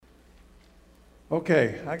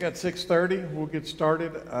Okay, I got 6:30. We'll get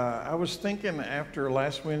started. I was thinking after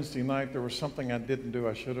last Wednesday night there was something I didn't do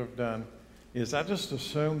I should have done. I just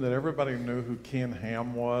assumed that everybody knew who Ken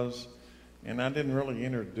Ham was, and I didn't really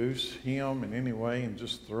introduce him in any way and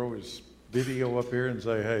just throw his video up here and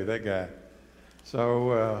say, hey, that guy.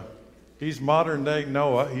 So he's modern day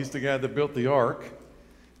Noah. He's the guy that built the ark.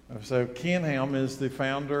 So Ken Ham is the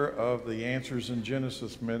founder of the Answers in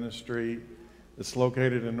Genesis ministry. It's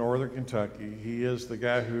located in northern Kentucky. He is the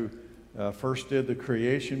guy who first did the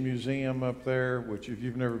Creation Museum up there, which if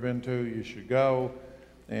you've never been to, you should go.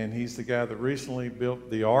 And he's the guy that recently built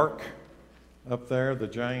the Ark up there, the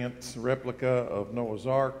giant replica of Noah's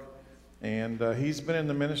Ark. And he's been in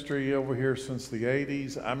the ministry over here since the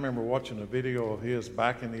 80s. I remember watching a video of his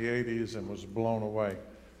back in the 80s and was blown away.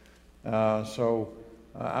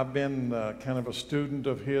 I've been kind of a student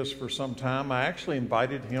of his for some time. I actually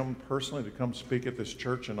invited him personally to come speak at this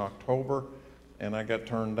church in October, and I got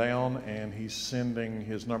turned down, and he's sending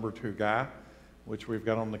his number 2 guy, which we've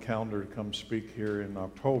got on the calendar to come speak here in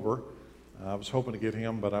October. I was hoping to get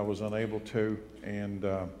him, but I was unable to, and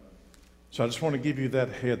so I just want to give you that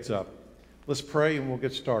heads up. Let's pray and we'll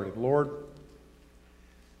get started. Lord,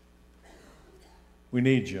 we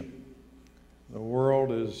need you. The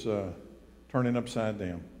world is turning upside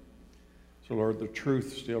down. So, Lord, the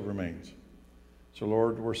truth still remains. So,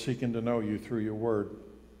 Lord, we're seeking to know you through your word.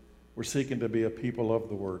 We're seeking to be a people of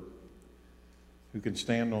the word who can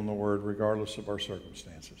stand on the word regardless of our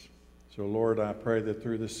circumstances. So, Lord, I pray that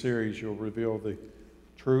through this series you'll reveal the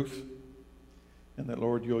truth and that,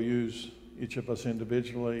 Lord, you'll use each of us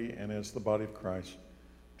individually and as the body of Christ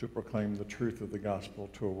to proclaim the truth of the gospel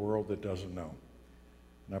to a world that doesn't know.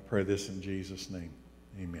 And I pray this in Jesus' name.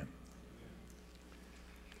 Amen.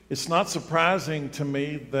 It's not surprising to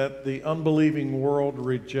me that the unbelieving world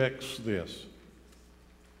rejects this.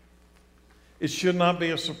 It should not be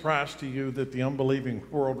a surprise to you that the unbelieving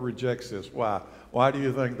world rejects this. Why? Why do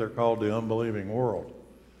you think they're called the unbelieving world?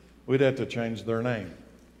 We'd have to change their name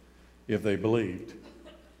if they believed.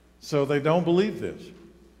 So they don't believe this.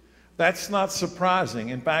 That's not surprising.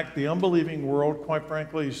 In fact, the unbelieving world, quite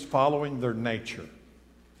frankly, is following their nature.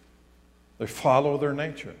 They follow their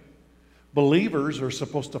nature. Believers are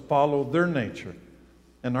supposed to follow their nature,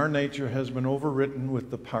 and our nature has been overwritten with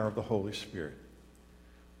the power of the Holy Spirit.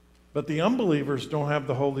 But the unbelievers don't have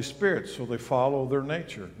the Holy Spirit, so they follow their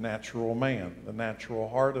nature, natural man, the natural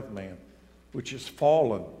heart of man, which is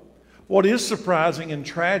fallen. What is surprising and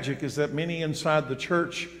tragic is that many inside the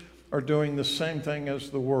church are doing the same thing as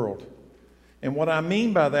the world. And what I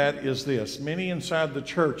mean by that is this: many inside the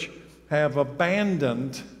church have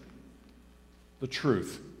abandoned the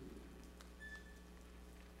truth.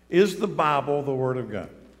 Is the Bible the Word of God?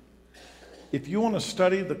 If you want to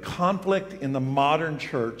study the conflict in the modern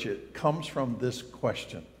church, it comes from this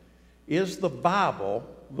question. Is the Bible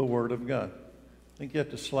the Word of God? I think you have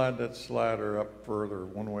to slide that slider up further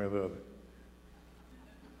one way or the other.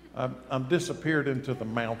 I'm disappeared into the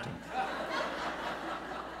mountain.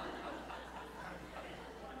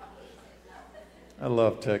 I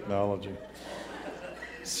love technology.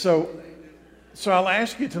 So I'll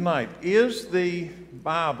ask you tonight, is the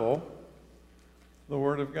Bible the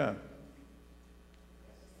Word of God?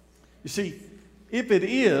 You see, if it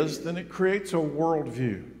is, then it creates a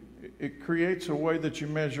worldview. It creates a way that you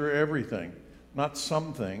measure everything, not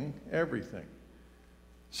something, everything.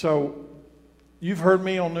 So you've heard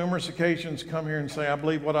me on numerous occasions come here and say, I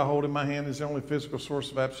believe what I hold in my hand is the only physical source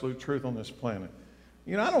of absolute truth on this planet.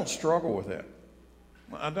 You know, I don't struggle with that.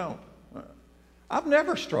 I don't. I've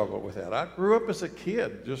never struggled with that. I grew up as a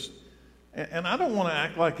kid, and I don't want to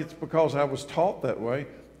act like it's because I was taught that way.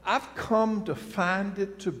 I've come to find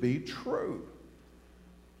it to be true.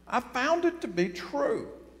 I found it to be true,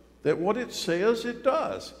 that what it says, it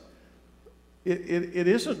does. It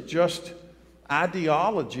isn't just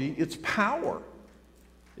ideology, it's power.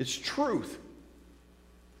 It's truth.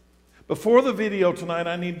 Before the video tonight,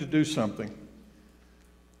 I need to do something.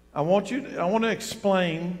 I want to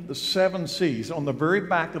explain the 7 C's. On the very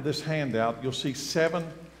back of this handout, you'll see 7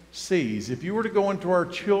 C's. If you were to go into our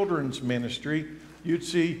children's ministry, you'd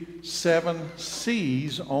see 7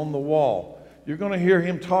 C's on the wall. You're going to hear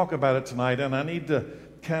him talk about it tonight, and I need to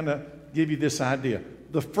kind of give you this idea.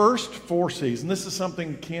 The first 4 C's, and this is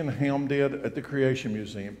something Ken Ham did at the Creation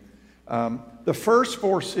Museum. The first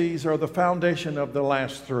 4 C's are the foundation of the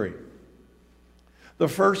last 3. The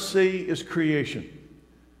first C is creation.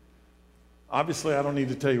 Obviously, I don't need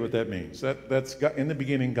to tell you what that means. That's in the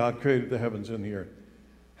beginning, God created the heavens and the earth.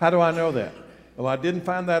 How do I know that? Well, I didn't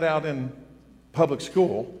find that out in public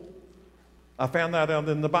school. I found that out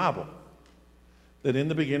in the Bible. that in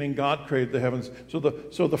the beginning God created the heavens. So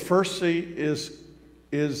the first C is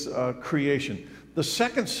creation. The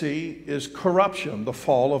second C is corruption, the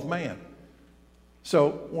fall of man.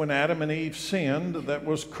 So when Adam and Eve sinned, that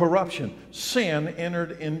was corruption. Sin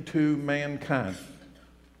entered into mankind.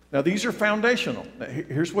 Now these are foundational. Now,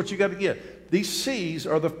 here's what you got to get. These C's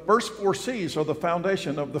are the first 4 C's are the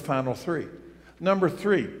foundation of the final 3. Number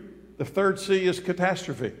 3, the third C is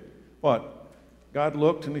catastrophe. What? God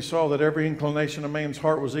looked and he saw that every inclination of man's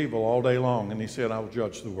heart was evil all day long, and he said, I will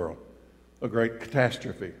judge the world. A great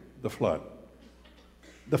catastrophe, the flood.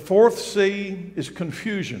 The fourth C is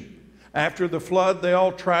confusion. After the flood, they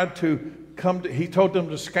all tried to he told them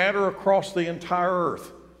to scatter across the entire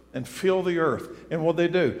earth and fill the earth. And what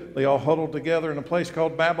did they do? They all huddled together in a place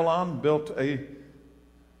called Babylon, built a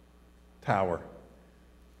tower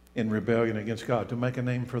in rebellion against God to make a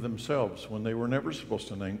name for themselves when they were never supposed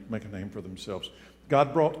to make a name for themselves.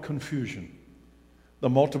 God brought confusion. The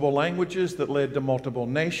multiple languages that led to multiple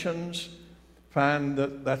nations, find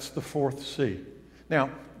that that's the fourth C. Now,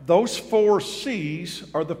 those 4 C's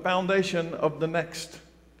are the foundation of the next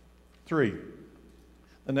 3.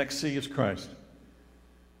 The next C is Christ.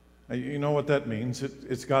 Now, you know what that means.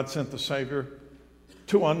 It's God sent the Savior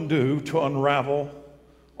to unravel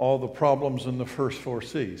all the problems in the first 4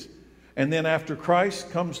 C's. And then after Christ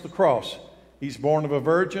comes the cross. He's born of a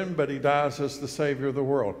virgin, but he dies as the Savior of the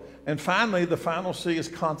world. And finally, the final C is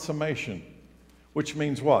consummation, which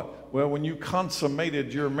means what? Well, when you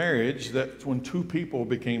consummated your marriage, that's when 2 people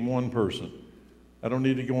became one person. I don't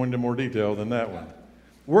need to go into more detail than that one.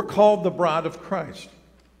 We're called the bride of Christ.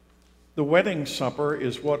 The wedding supper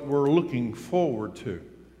is what we're looking forward to.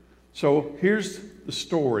 So here's the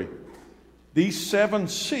story. These 7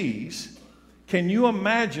 C's, can you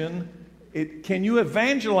imagine it? Can you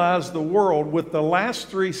evangelize the world with the last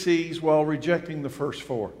 3 C's while rejecting the first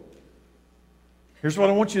 4? Here's what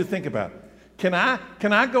I want you to think about. Can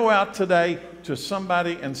I go out today to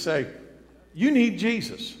somebody and say, you need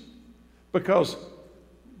Jesus because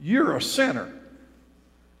you're a sinner?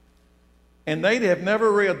 And they'd have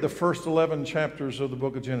never read the first 11 chapters of the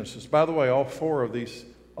book of Genesis. By the way, all 4 of these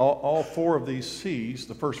C's,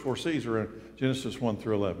 the first 4 C's are in Genesis 1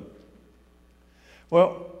 through 11.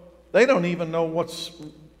 Well, they don't even know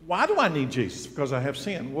why do I need Jesus? Because I have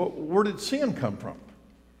sin. Well, where did sin come from?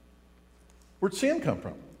 Where'd sin come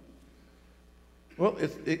from? Well,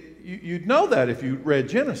 you'd know that if you read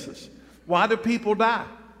Genesis. Why do people die?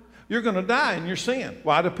 You're going to die in your sin.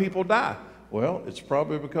 Why do people die? Well, it's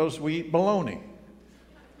probably because we eat bologna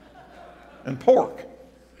and pork,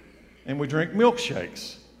 and we drink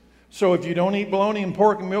milkshakes. So if you don't eat bologna and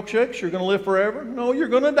pork and milkshakes, you're going to live forever? No, you're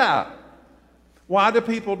going to die. Why do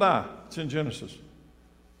people die? It's in Genesis.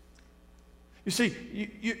 You see,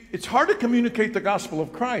 it's hard to communicate the gospel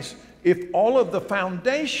of Christ if all of the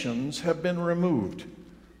foundations have been removed,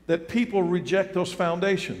 that people reject those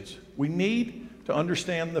foundations. We need to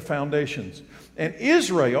understand the foundations. And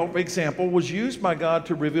Israel, for example, was used by God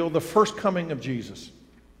to reveal the first coming of Jesus.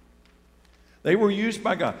 They were used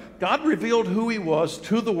by God. God revealed who he was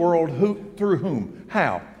to the world. Through whom?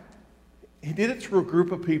 How? He did it through a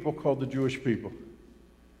group of people called the Jewish people.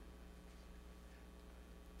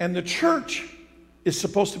 And the church is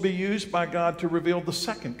supposed to be used by God to reveal the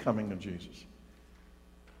second coming of Jesus.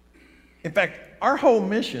 In fact, our whole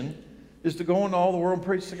mission is to go into all the world and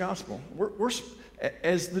preach the gospel.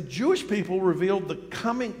 As the Jewish people revealed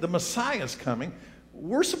the Messiah's coming,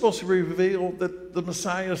 we're supposed to reveal that the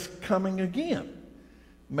Messiah's coming again.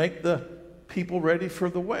 Make the people ready for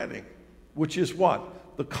the wedding, which is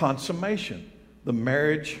what? The consummation, the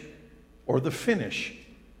marriage, or the finish.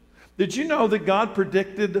 Did you know that God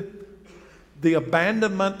predicted the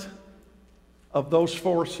abandonment of those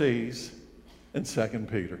 4 C's in 2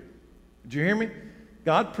 Peter? Did you hear me?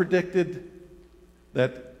 God predicted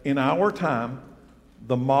that in our time,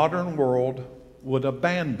 the modern world would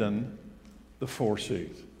abandon the 4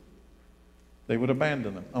 C's. They would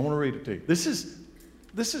abandon them. I want to read it to you. This is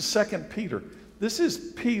 2 Peter. This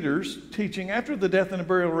is Peter's teaching after the death and the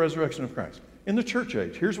burial and resurrection of Christ in the church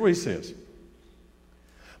age. Here's what he says.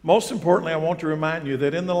 Most importantly, I want to remind you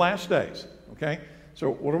that in the last days, okay? So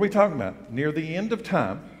what are we talking about? Near the end of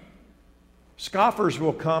time, scoffers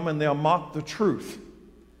will come and they'll mock the truth.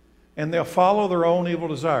 And they'll follow their own evil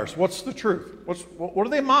desires. What's the truth? What are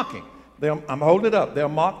they mocking? I'm holding it up. They'll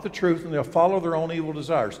mock the truth and they'll follow their own evil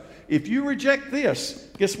desires. If you reject this,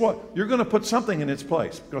 guess what? You're going to put something in its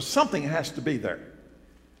place because something has to be there.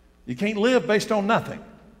 You can't live based on nothing.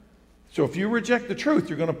 So if you reject the truth,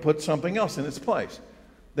 you're going to put something else in its place.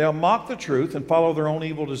 They'll mock the truth and follow their own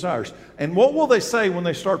evil desires. And what will they say when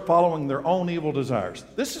they start following their own evil desires?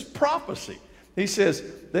 This is prophecy. He says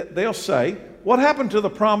that they'll say, what happened to the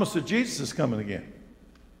promise that Jesus is coming again?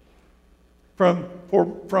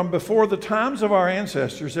 From before the times of our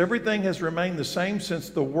ancestors, everything has remained the same since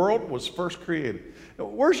the world was first created.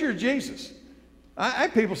 Where's your Jesus? I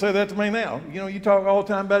have people say that to me now. You talk all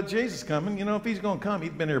the time about Jesus coming. If he's going to come,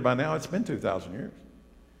 he'd been here by now. It's been 2,000 years.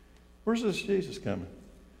 Where's this Jesus coming?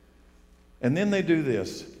 And then they do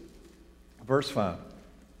this. Verse 5.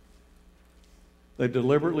 They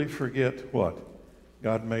deliberately forget what?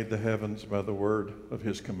 God made the heavens by the word of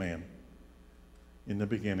his command. In the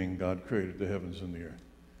beginning, God created the heavens and the earth.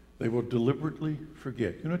 They will deliberately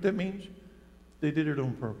forget. You know what that means? They did it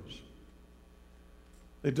on purpose.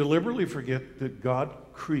 They deliberately forget that God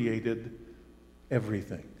created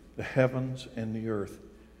everything, the heavens and the earth.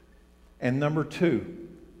 And number 2,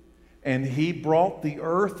 and he brought the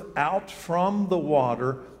earth out from the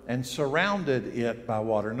water and surrounded it by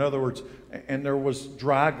water. In other words, and there was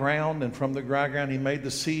dry ground, and from the dry ground he made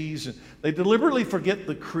the seas. And they deliberately forget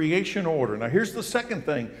the creation order. Now here's the second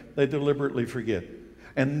thing they deliberately forget.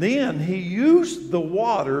 And then he used the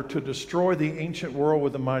water to destroy the ancient world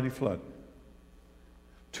with a mighty flood.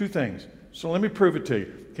 2 things. So let me prove it to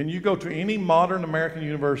you. Can you go to any modern American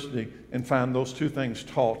university and find those 2 things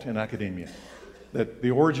taught in academia? That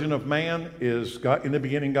the origin of man is God, in the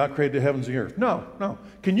beginning God created the heavens and the earth. No.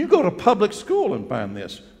 Can you go to public school and find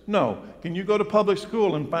this? No. Can you go to public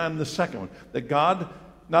school and find the second one? That God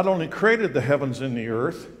not only created the heavens and the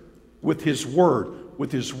earth with his word,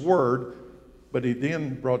 but he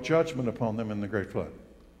then brought judgment upon them in the great flood.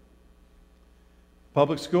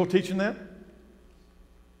 Public school teaching that?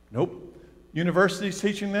 Nope. Universities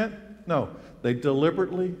teaching that? No. They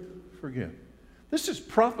deliberately forget. This is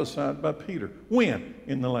prophesied by Peter. When?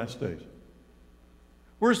 In the last days.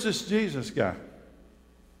 Where's this Jesus guy?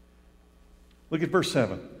 Look at verse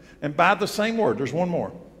 7. And by the same word, there's one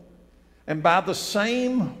more. And by the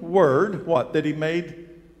same word, what? That he made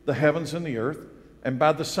the heavens and the earth. And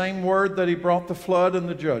by the same word that he brought the flood and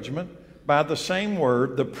the judgment. By the same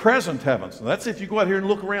word, the present heavens. Now that's if you go out here and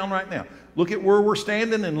look around right now. Look at where we're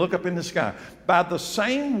standing and look up in the sky. By the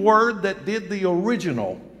same word that did the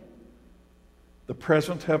original, the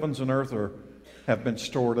present heavens and earth have been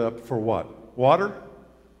stored up for what? Water?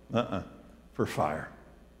 For fire.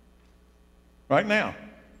 Right now,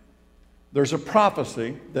 there's a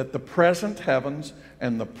prophecy that the present heavens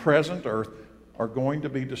and the present earth are going to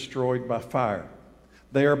be destroyed by fire.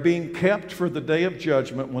 They are being kept for the day of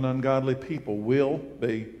judgment when ungodly people will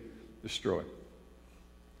be destroyed.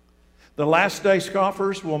 The last day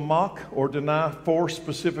scoffers will mock or deny 4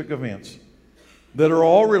 specific events that are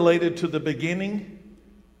all related to the beginning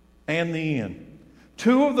and the end.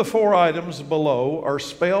 2 of the 4 items below are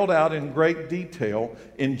spelled out in great detail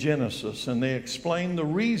in Genesis, and they explain the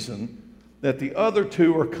reason that the other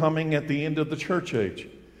 2 are coming at the end of the church age.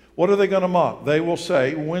 What are they going to mock? They will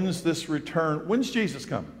say, when's this return? When's Jesus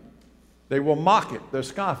coming? They will mock it. They'll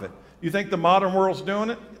scoff it. You think the modern world's doing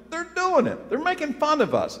it? They're doing it. They're making fun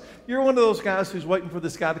of us. You're one of those guys who's waiting for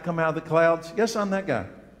this guy to come out of the clouds. Yes, I'm that guy.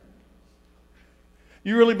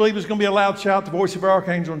 You really believe there's going to be a loud shout, the voice of our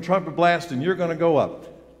archangel, and trumpet blast, and you're going to go up?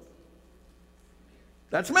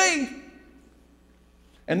 That's me.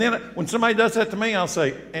 And then when somebody does that to me, I'll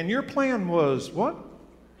say, and your plan was what?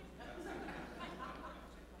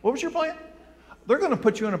 What was your plan? They're going to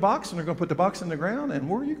put you in a box, and they're going to put the box in the ground, and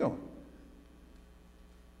where are you going?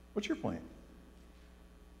 What's your plan?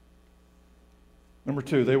 Number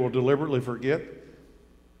 2, they will deliberately forget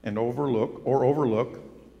and overlook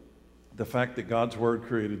the fact that God's word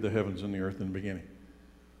created the heavens and the earth in the beginning.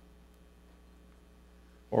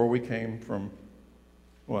 Or we came from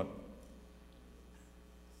what?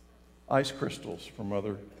 Ice crystals from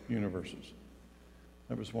other universes.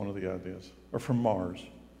 That was one of the ideas. Or from Mars.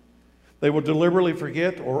 They will deliberately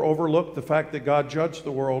forget or overlook the fact that God judged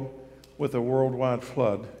the world with a worldwide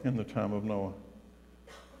flood in the time of Noah.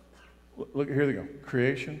 Look, here they go.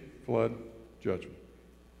 Creation, flood, judgment.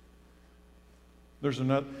 There's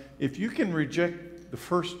another. If you can reject the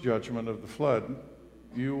first judgment of the flood,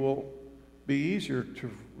 you will be easier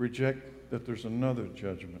to reject that there's another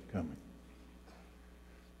judgment coming.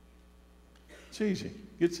 It's easy.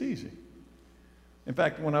 It's easy. In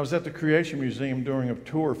fact, when I was at the Creation Museum during a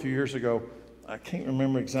tour a few years ago, I can't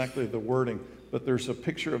remember exactly the wording, but there's a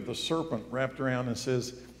picture of the serpent wrapped around and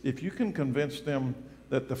says, if you can convince them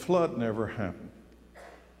that the flood never happened,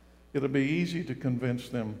 it'll be easy to convince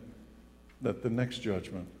them that the next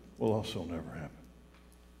judgment will also never happen.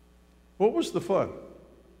 What was the flood?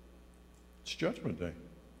 It's Judgment Day.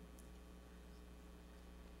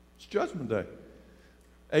 It's Judgment Day.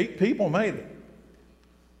 8 people made it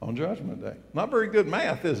on Judgment Day. Not very good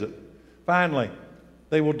math, is it? Finally,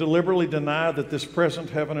 they will deliberately deny that this present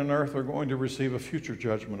heaven and earth are going to receive a future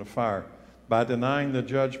judgment of fire by denying the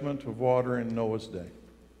judgment of water in Noah's day.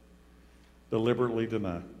 Deliberately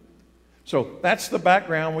deny. So that's the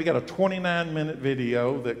background. We got a 29-minute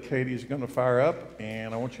video that Katie's going to fire up,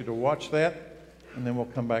 and I want you to watch that, and then we'll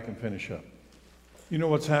come back and finish up. You know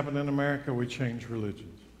what's happened in America? We changed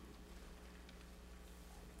religions.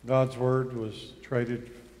 God's word was traded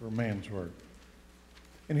for man's word.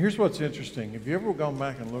 And here's what's interesting. Have you ever gone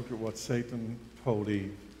back and looked at what Satan told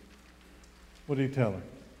Eve? What did he tell her?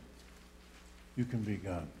 You can be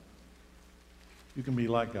God. You can be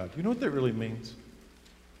like God. You know what that really means?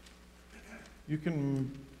 You can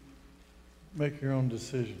make your own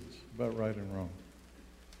decisions about right and wrong.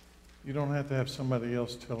 You don't have to have somebody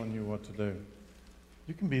else telling you what to do.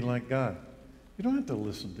 You can be like God. You don't have to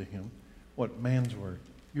listen to him. What? Man's word,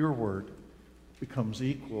 your word, becomes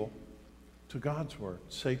equal to God's word.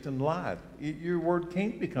 Satan lied. Your word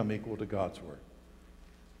can't become equal to God's word.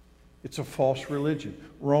 It's a false religion.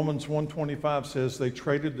 Romans 1:25 says they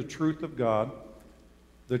traded the truth of God,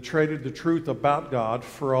 they traded the truth about God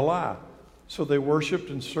for a lie. So they worshiped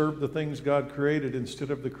and served the things God created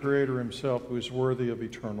instead of the Creator himself, who is worthy of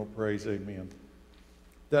eternal praise. Amen.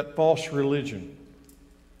 That false religion,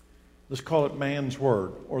 let's call it man's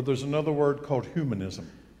word, or there's another word called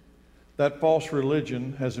humanism. That false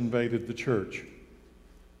religion has invaded the church.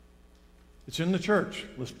 It's in the church.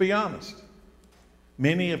 Let's be honest.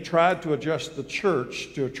 Many have tried to adjust the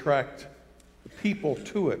church to attract the people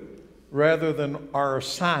to it rather than our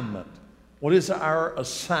assignment. What is our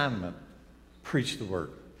assignment? Preach the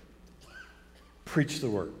word. Preach the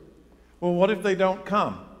word. Well, what if they don't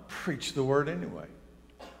come? Preach the word anyway.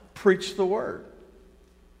 Preach the word.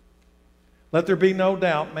 Let there be no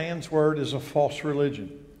doubt, man's word is a false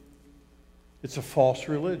religion. It's a false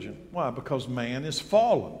religion. Why? Because man is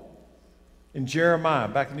fallen. In Jeremiah,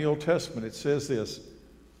 back in the Old Testament, it says this: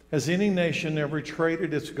 has any nation ever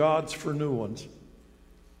traded its gods for new ones,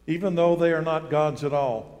 even though they are not gods at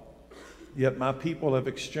all? Yet my people have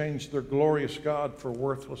exchanged their glorious God for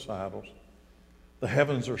worthless idols. The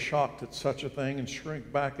heavens are shocked at such a thing and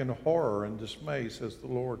shrink back in horror and dismay, says the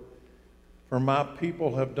Lord. For my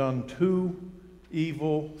people have done two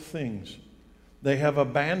evil things. They have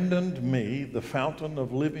abandoned me, the fountain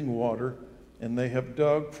of living water, and they have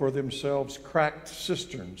dug for themselves cracked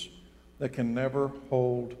cisterns that can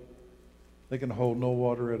hold no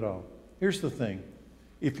water at all. Here's the thing.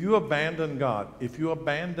 If you abandon God, if you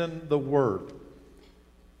abandon the word,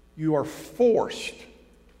 you are forced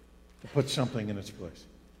to put something in its place.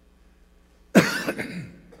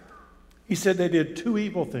 He said they did two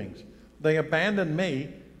evil things. They abandoned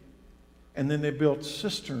me, and then they built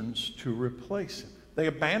cisterns to replace it. They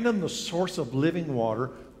abandoned the source of living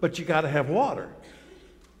water, but you got to have water.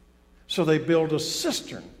 So they build a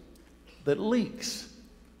cistern that leaks.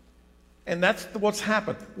 And that's what's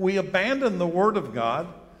happened. We abandon the Word of God,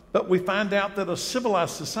 but we find out that a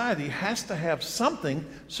civilized society has to have something,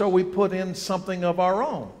 so we put in something of our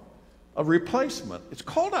own, a replacement. It's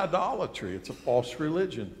called idolatry. It's a false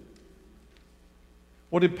religion.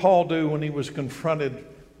 What did Paul do when he was confronted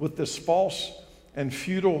with this false and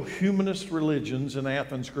futile humanist religions in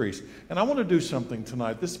Athens, Greece? And I want to do something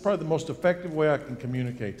tonight. This is probably the most effective way I can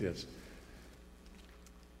communicate this.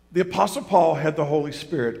 The Apostle Paul had the Holy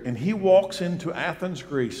Spirit, and he walks into Athens,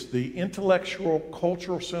 Greece, the intellectual,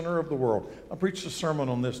 cultural center of the world. I preached a sermon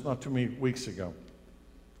on this not too many weeks ago.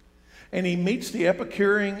 And he meets the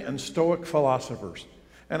Epicurean and Stoic philosophers.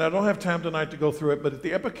 And I don't have time tonight to go through it, but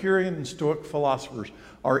the Epicurean and Stoic philosophers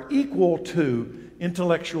are equal to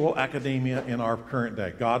intellectual academia in our current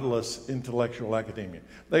day, godless intellectual academia.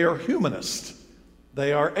 They are humanists.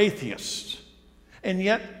 They are atheists. And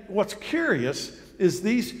yet, what's curious is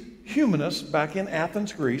these humanists back in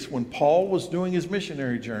Athens, Greece, when Paul was doing his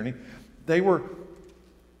missionary journey, they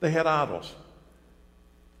had idols.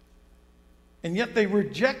 And yet they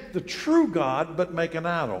reject the true God but make an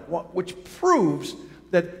idol, which proves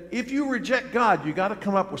that if you reject God, you got to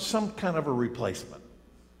come up with some kind of a replacement.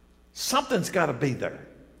 Something's got to be there.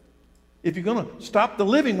 If you're going to stop the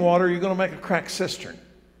living water, you're going to make a cracked cistern.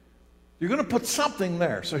 You're going to put something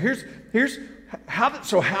there. So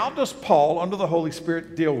how does Paul, under the Holy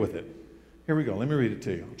Spirit, deal with it? Here we go. Let me read it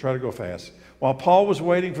to you. I'll try to go fast. While Paul was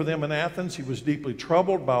waiting for them in Athens, he was deeply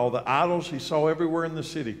troubled by all the idols he saw everywhere in the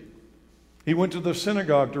city. He went to the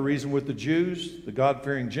synagogue to reason with the Jews, the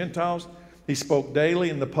God-fearing Gentiles. He spoke daily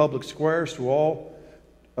in the public squares to all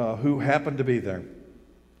who happened to be there.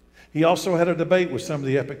 He also had a debate with some of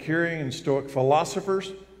the Epicurean and Stoic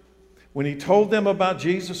philosophers. When he told them about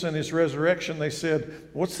Jesus and his resurrection, they said,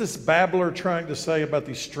 "What's this babbler trying to say about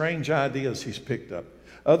these strange ideas he's picked up?"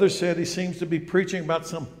 Others said he seems to be preaching about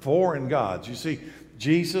some foreign gods. You see,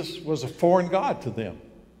 Jesus was a foreign god to them.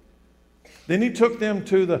 Then they took him,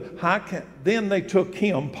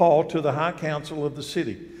 Paul, to the high council of the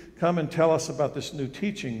city. "Come and tell us about this new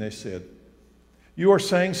teaching," they said. "You are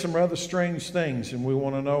saying some rather strange things, and we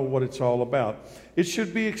want to know what it's all about." It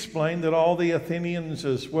should be explained that all the Athenians,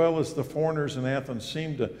 as well as the foreigners in Athens,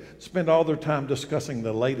 seemed to spend all their time discussing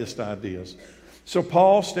the latest ideas. So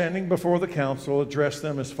Paul, standing before the council, addressed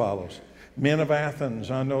them as follows: "Men of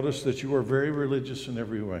Athens, I notice that you are very religious in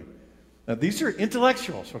every way." Now, these are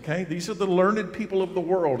intellectuals, okay? These are the learned people of the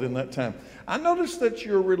world in that time. "I notice that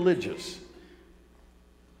you're religious.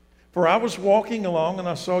 For I was walking along and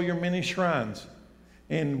I saw your many shrines.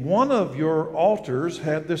 And one of your altars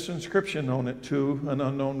had this inscription on it: to an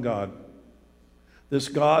unknown God. This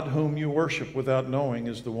God whom you worship without knowing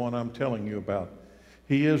is the one I'm telling you about.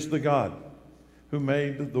 He is the God who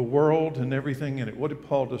made the world and everything in it." What did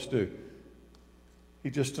Paul just do? He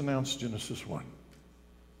just announced Genesis 1.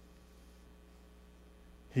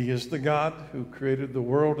 He is the God who created the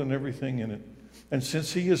world and everything in it. And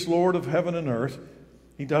since he is Lord of heaven and earth,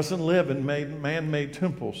 he doesn't live in man-made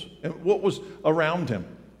temples. And what was around him?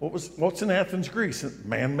 What's in Athens, Greece?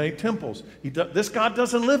 Man-made temples. This God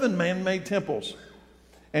doesn't live in man-made temples.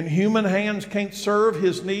 And human hands can't serve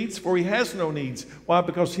his needs, for he has no needs. Why?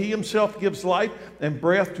 Because he himself gives life and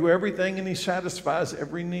breath to everything, and he satisfies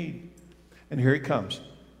every need. And here he comes.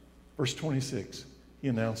 Verse 26. He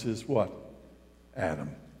announces what?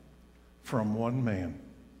 Adam. From one man,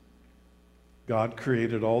 God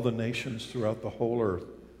created all the nations throughout the whole earth.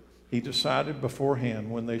 He decided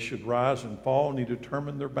beforehand when they should rise and fall, and he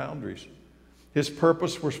determined their boundaries. His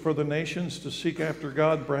purpose was for the nations to seek after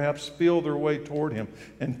God, perhaps feel their way toward him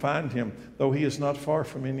and find him, though he is not far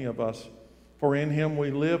from any of us. For in him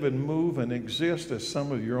we live and move and exist, as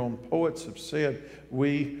some of your own poets have said,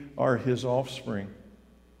 we are his offspring.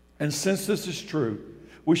 And since this is true,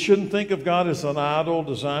 we shouldn't think of God as an idol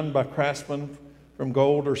designed by craftsmen from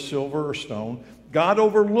gold or silver or stone. God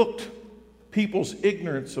overlooked people's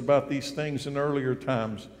ignorance about these things in earlier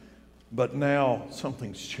times, but now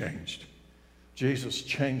something's changed. Jesus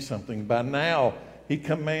changed something. By now, he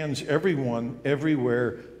commands everyone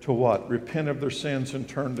everywhere to what? Repent of their sins and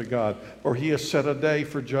turn to God. For he has set a day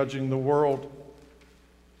for judging the world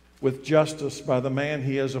with justice by the man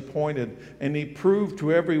he has appointed. And he proved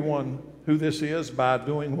to everyone who this is by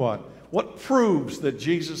doing what? What proves that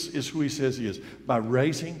Jesus is who he says he is? By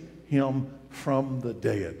raising him from the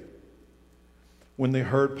dead. When they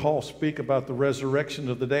heard Paul speak about the resurrection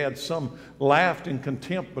of the dead, some laughed in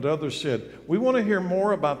contempt, but others said, "We want to hear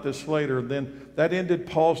more about this later." Then that ended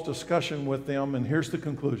Paul's discussion with them, and here's the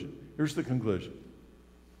conclusion. Here's the conclusion.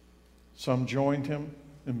 Some joined him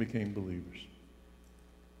and became believers.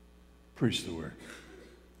 Preach the word.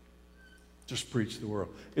 Just preach the word.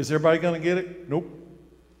 Is everybody going to get it? Nope.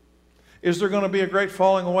 Is there going to be a great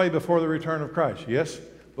falling away before the return of Christ? Yes,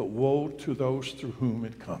 but woe to those through whom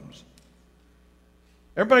it comes.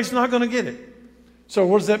 Everybody's not going to get it. So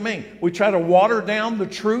what does that mean? We try to water down the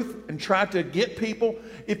truth and try to get people.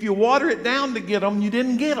 If you water it down to get them, you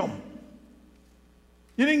didn't get them.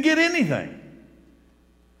 You didn't get anything.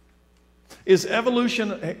 Is evolution,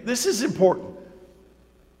 this is important.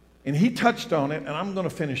 And he touched on it, and I'm going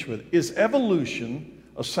to finish with it. Is evolution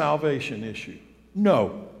a salvation issue?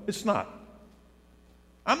 No, it's not.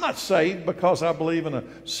 I'm not saved because I believe in a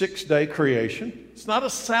 6-day creation. It's not a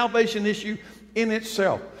salvation issue in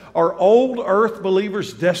itself. Are old earth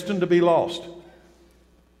believers destined to be lost?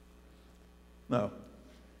 No,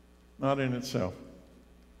 not in itself.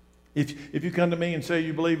 If you come to me and say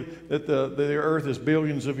you believe that the earth is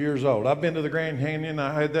billions of years old. I've been to the Grand Canyon.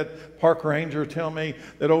 I had that park ranger tell me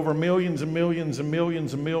that over millions and millions and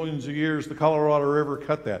millions and millions of years the Colorado River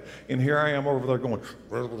cut that. And here I am over there going,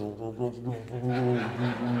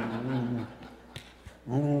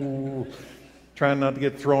 trying not to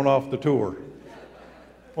get thrown off the tour.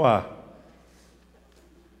 Why?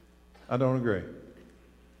 I don't agree.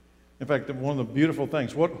 In fact, one of the beautiful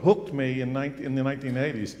things, what hooked me in the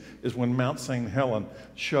 1980s is when Mount St. Helens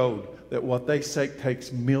showed that what they say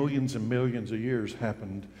takes millions and millions of years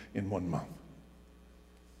happened in 1 month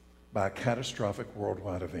by a catastrophic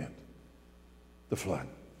worldwide event, the flood,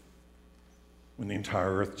 when the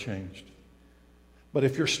entire earth changed. But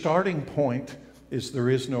if your starting point is there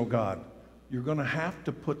is no God, you're going to have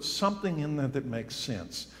to put something in there that makes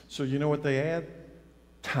sense. So you know what they add?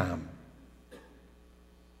 Time.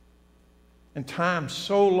 And time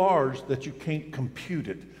so large that you can't compute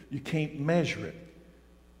it. You can't measure it.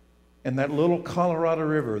 And that little Colorado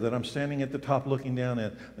River that I'm standing at the top looking down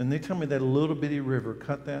at, and they tell me that little bitty river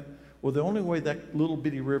cut that. Well, the only way that little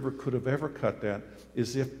bitty river could have ever cut that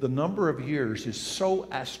is if the number of years is so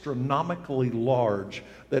astronomically large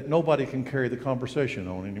that nobody can carry the conversation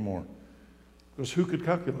on anymore. Because who could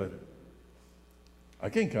calculate it? I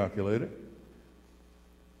can't calculate it.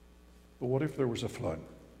 But what if there was a flood?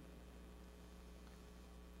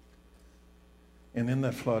 And in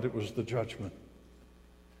that flood, it was the judgment.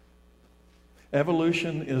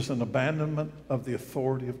 Evolution is an abandonment of the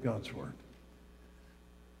authority of God's word.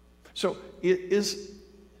 So is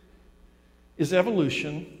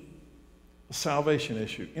evolution a salvation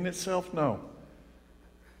issue? In itself, no.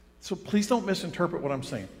 So please don't misinterpret what I'm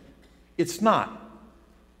saying. It's not.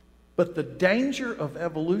 But the danger of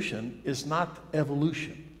evolution is not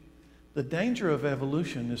evolution. The danger of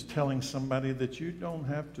evolution is telling somebody that you don't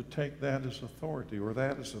have to take that as authority, or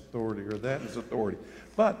that as authority, or that as authority.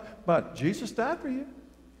 But Jesus died for you.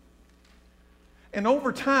 And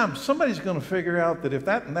over time, somebody's going to figure out that if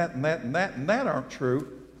that and that and that and that and that aren't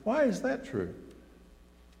true, why is that true?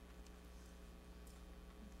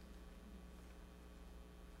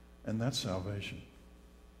 And that's salvation.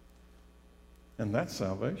 And that's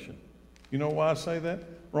salvation. You know why I say that?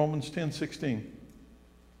 Romans 10:16.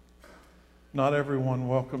 Not everyone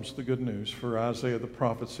welcomes the good news, for Isaiah the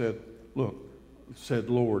prophet said,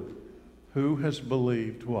 Lord, who has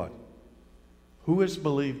believed what? Who has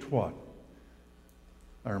believed what?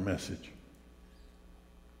 Our message.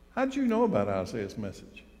 How did you know about Isaiah's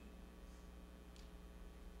message?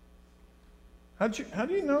 How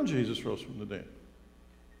do you know Jesus rose from the dead?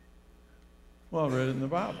 Well, I read it in the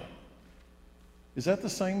Bible. Is that the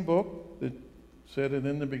same book that said that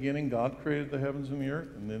in the beginning God created the heavens and the earth,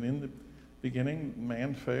 and then in the beginning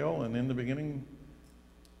man fell, and in the beginning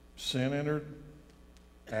sin entered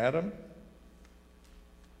Adam?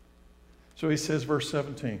 So he says, verse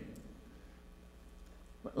 17.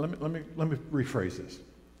 Let me rephrase this.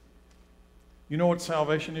 You know what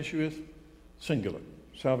salvation issue is? Singular.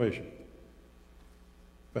 Salvation.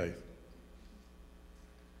 Faith.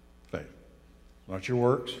 Faith. Not your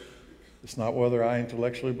works. It's not whether I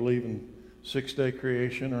intellectually believe in six-day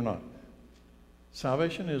creation or not.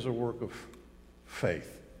 Salvation is a work of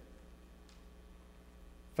faith.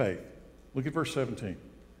 Faith. Look at verse 17.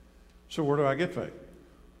 So where do I get faith?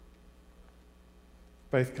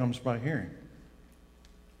 Faith comes by hearing.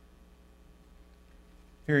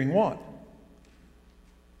 Hearing what?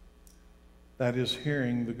 That is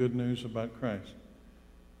hearing the good news about Christ.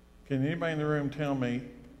 Can anybody in the room tell me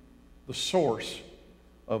the source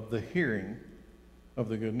of the hearing of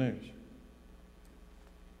the good news?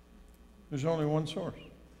 There's only one source.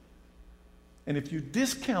 And if you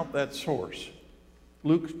discount that source,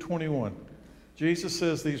 Luke 21, Jesus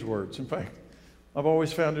says these words. In fact, I've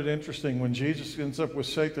always found it interesting when Jesus ends up with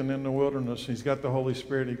Satan in the wilderness. He's got the Holy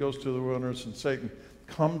Spirit. He goes to the wilderness, and Satan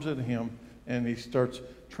comes at him, and he starts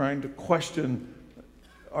trying to question,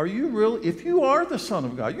 are you really, if you are the Son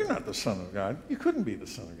of God, you're not the Son of God. You couldn't be the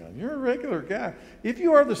Son of God. You're a regular guy. If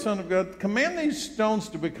you are the Son of God, command these stones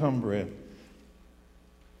to become bread.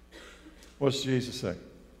 What's Jesus say?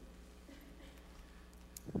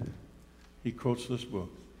 He quotes this book.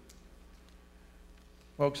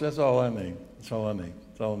 Folks, that's all I need. That's all I need.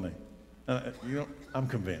 That's all I need. I'm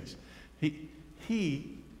convinced.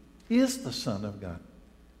 He is the Son of God.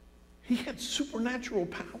 He had supernatural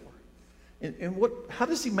power. And how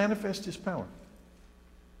does he manifest his power?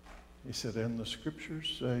 He said, and the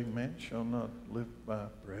scriptures say, man shall not live by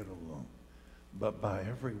bread alone, but by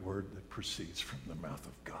every word that proceeds from the mouth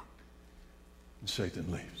of God. And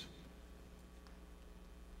Satan leaves.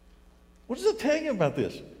 What does it tell you about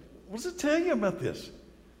this? What does it tell you about this?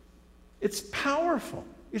 It's powerful.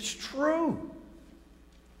 It's true.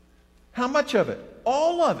 How much of it?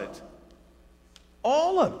 All of it.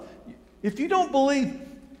 All of it. If you don't believe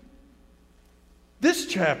this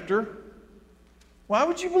chapter, why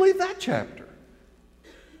would you believe that chapter?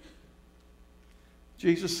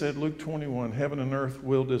 Jesus said, Luke 21, heaven and earth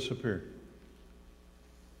will disappear.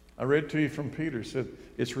 I read to you from Peter, said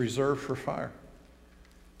it's reserved for fire.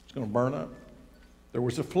 It's going to burn up. There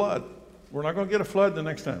was a flood. We're not going to get a flood the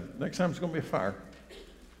next time. Next time it's going to be a fire.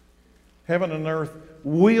 Heaven and earth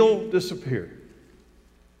will disappear.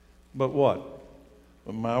 But what?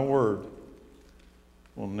 But my word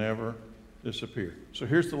will never disappear. So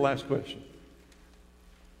here's the last question.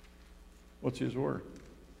 What's his word?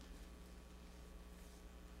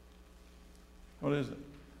 What is it?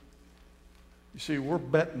 You see, we're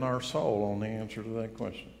betting our soul on the answer to that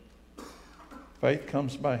question. Faith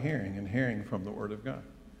comes by hearing, and hearing from the Word of God.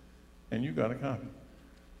 And you got a copy.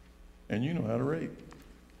 And you know how to read.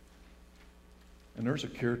 And there's a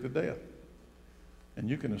cure to death. And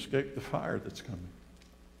you can escape the fire that's coming.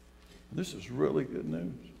 This is really good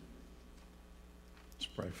news. Let's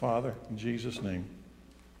pray. Father, in Jesus' name,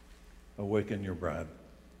 awaken your bride.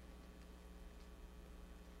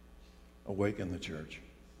 Awaken the church.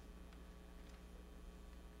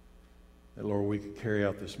 That, Lord, we could carry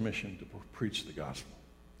out this mission to preach the gospel.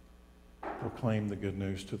 Proclaim the good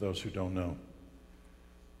news to those who don't know.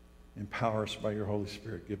 Empower us by your Holy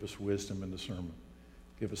Spirit. Give us wisdom and discernment.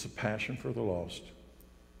 Give us a passion for the lost.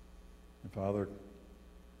 And Father,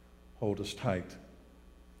 hold us tight.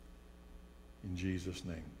 In Jesus'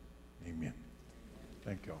 name, amen.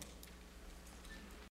 Thank you all.